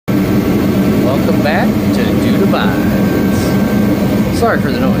welcome back to Do Divides. Sorry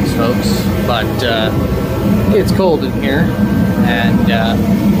for the noise, folks, but it's cold in here, and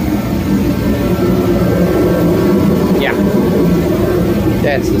yeah,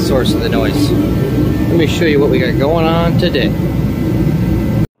 that's the source of the noise. Let me show you what we got going on today.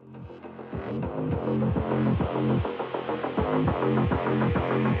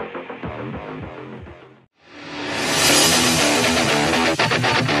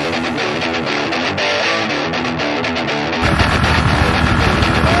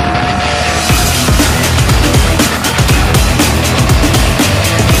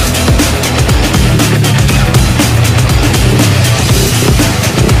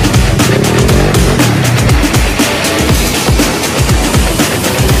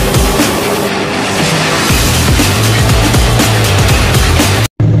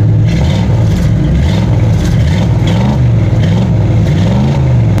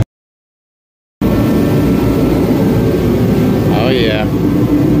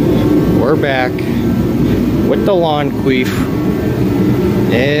 We're back with the lawn queef.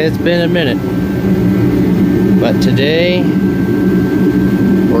 It's been a minute, but today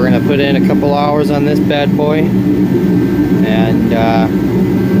we're gonna put in a couple hours on this bad boy, and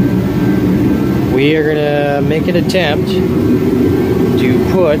we are gonna make an attempt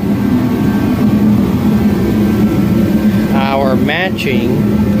to put our matching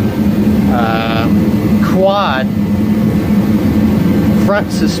quad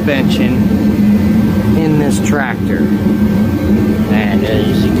front suspension in this tractor. And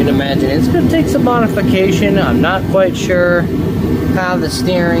as you can imagine, it's going to take some modification. I'm not quite sure how the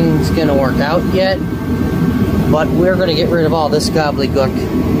steering's going to work out yet, but we're going to get rid of all this gobbledygook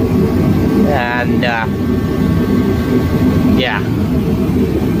and yeah,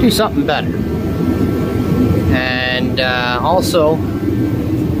 do something better. And also,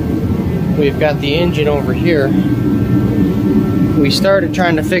 we've got the engine over here. We started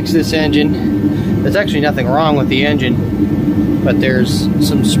trying to fix this engine. There's actually nothing wrong with the engine, but there's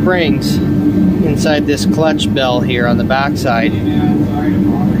some springs inside this clutch bell here on the backside.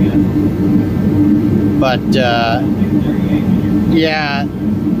 But yeah,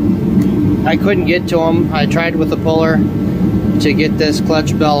 I couldn't get to them. I tried with the puller to get this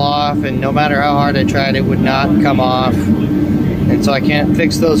clutch bell off, and no matter how hard I tried, it would not come off. And so I can't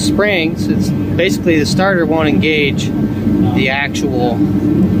fix those springs. It's basically the starter won't engage the actual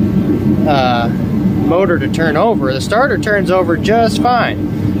motor to turn over. The starter turns over just fine.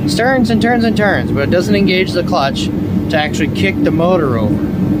 It turns and turns and turns, but it doesn't engage the clutch to actually kick the motor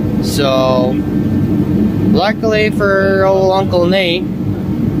over. So, luckily for old Uncle Nate,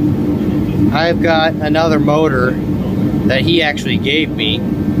 I've got another motor that he actually gave me.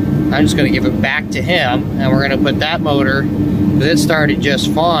 I'm just going to give it back to him, and we're going to put that motor, because it started just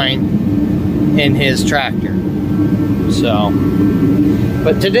fine, in his tractor. So,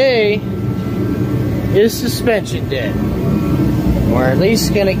 but today is suspension day. We're at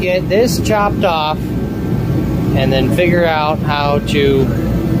least gonna get this chopped off and then figure out how to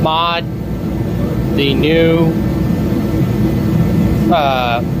mod the new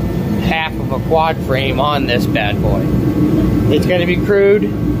half of a quad frame on this bad boy. It's gonna be crude,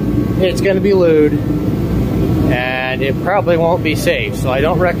 it's gonna be lewd, and it probably won't be safe. So I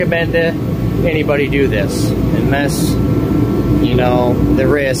don't recommend anybody do this unless you know the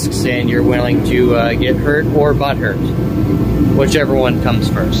risks and you're willing to get hurt or butt hurt, whichever one comes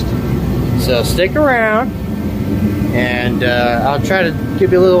first. So stick around, and I'll try to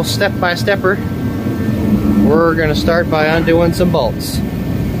give you a little step-by-stepper. We're gonna start by undoing some bolts.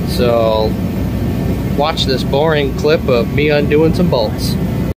 So watch this boring clip of me undoing some bolts.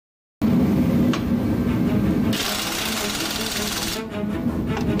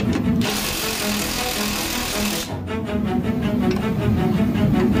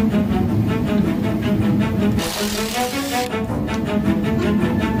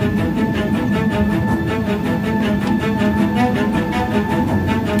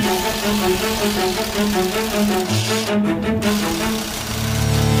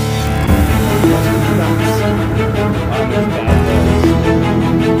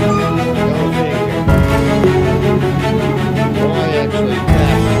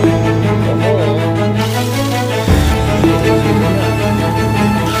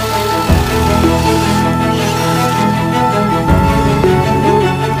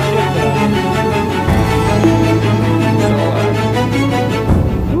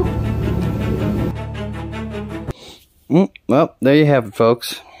 Well, there you have it,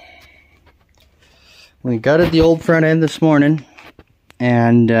 folks. We gutted the old front end this morning,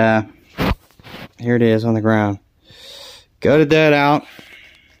 and here it is on the ground. Gutted that out.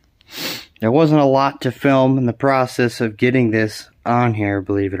 There wasn't a lot to film in the process of getting this on here,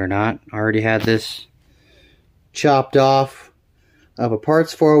 believe it or not. I already had this chopped off of a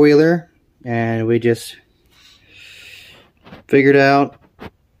parts four-wheeler, and we just figured out,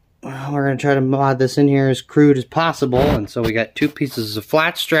 well, we're going to try to mod this in here as crude as possible. And so we got 2 pieces of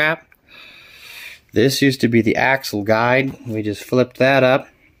flat strap. This used to be the axle guide. We just flipped that up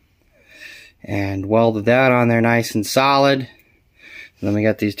and welded that on there nice and solid. And then we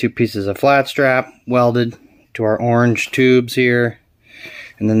got these 2 pieces of flat strap welded to our orange tubes here,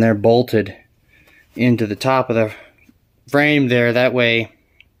 and then they're bolted into the top of the frame there. That way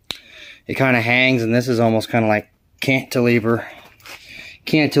it kind of hangs, and this is almost kind of like cantilevered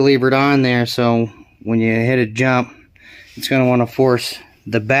on there, so when you hit a jump, it's going to want to force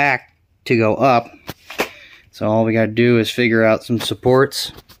the back to go up. So all we got to do is figure out some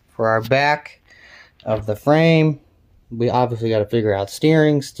supports for our back of the frame. We obviously got to figure out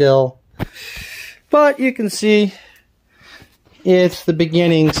steering still, but you can see it's the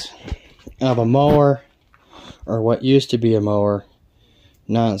beginnings of a mower, or what used to be a mower.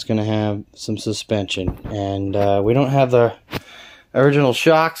 Now it's going to have some suspension, and we don't have the original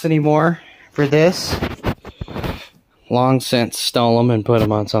shocks anymore for this. Long since stole them and put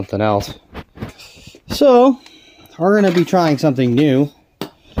them on something else. So we're going to be trying something new.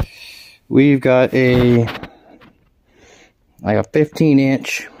 We've got a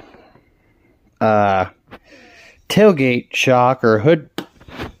 15-inch tailgate shock, or hood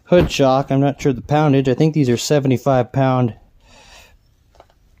shock. I'm not sure the poundage. I think these are 75-pound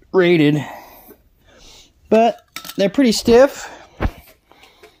rated, but they're pretty stiff,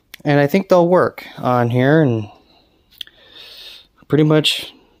 and I think they'll work on here. And pretty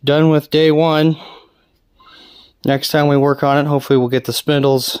much done with day 1. Next time we work on it, hopefully we'll get the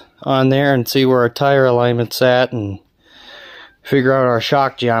spindles on there and see where our tire alignment's at, and figure out our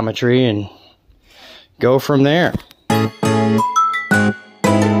shock geometry and go from there.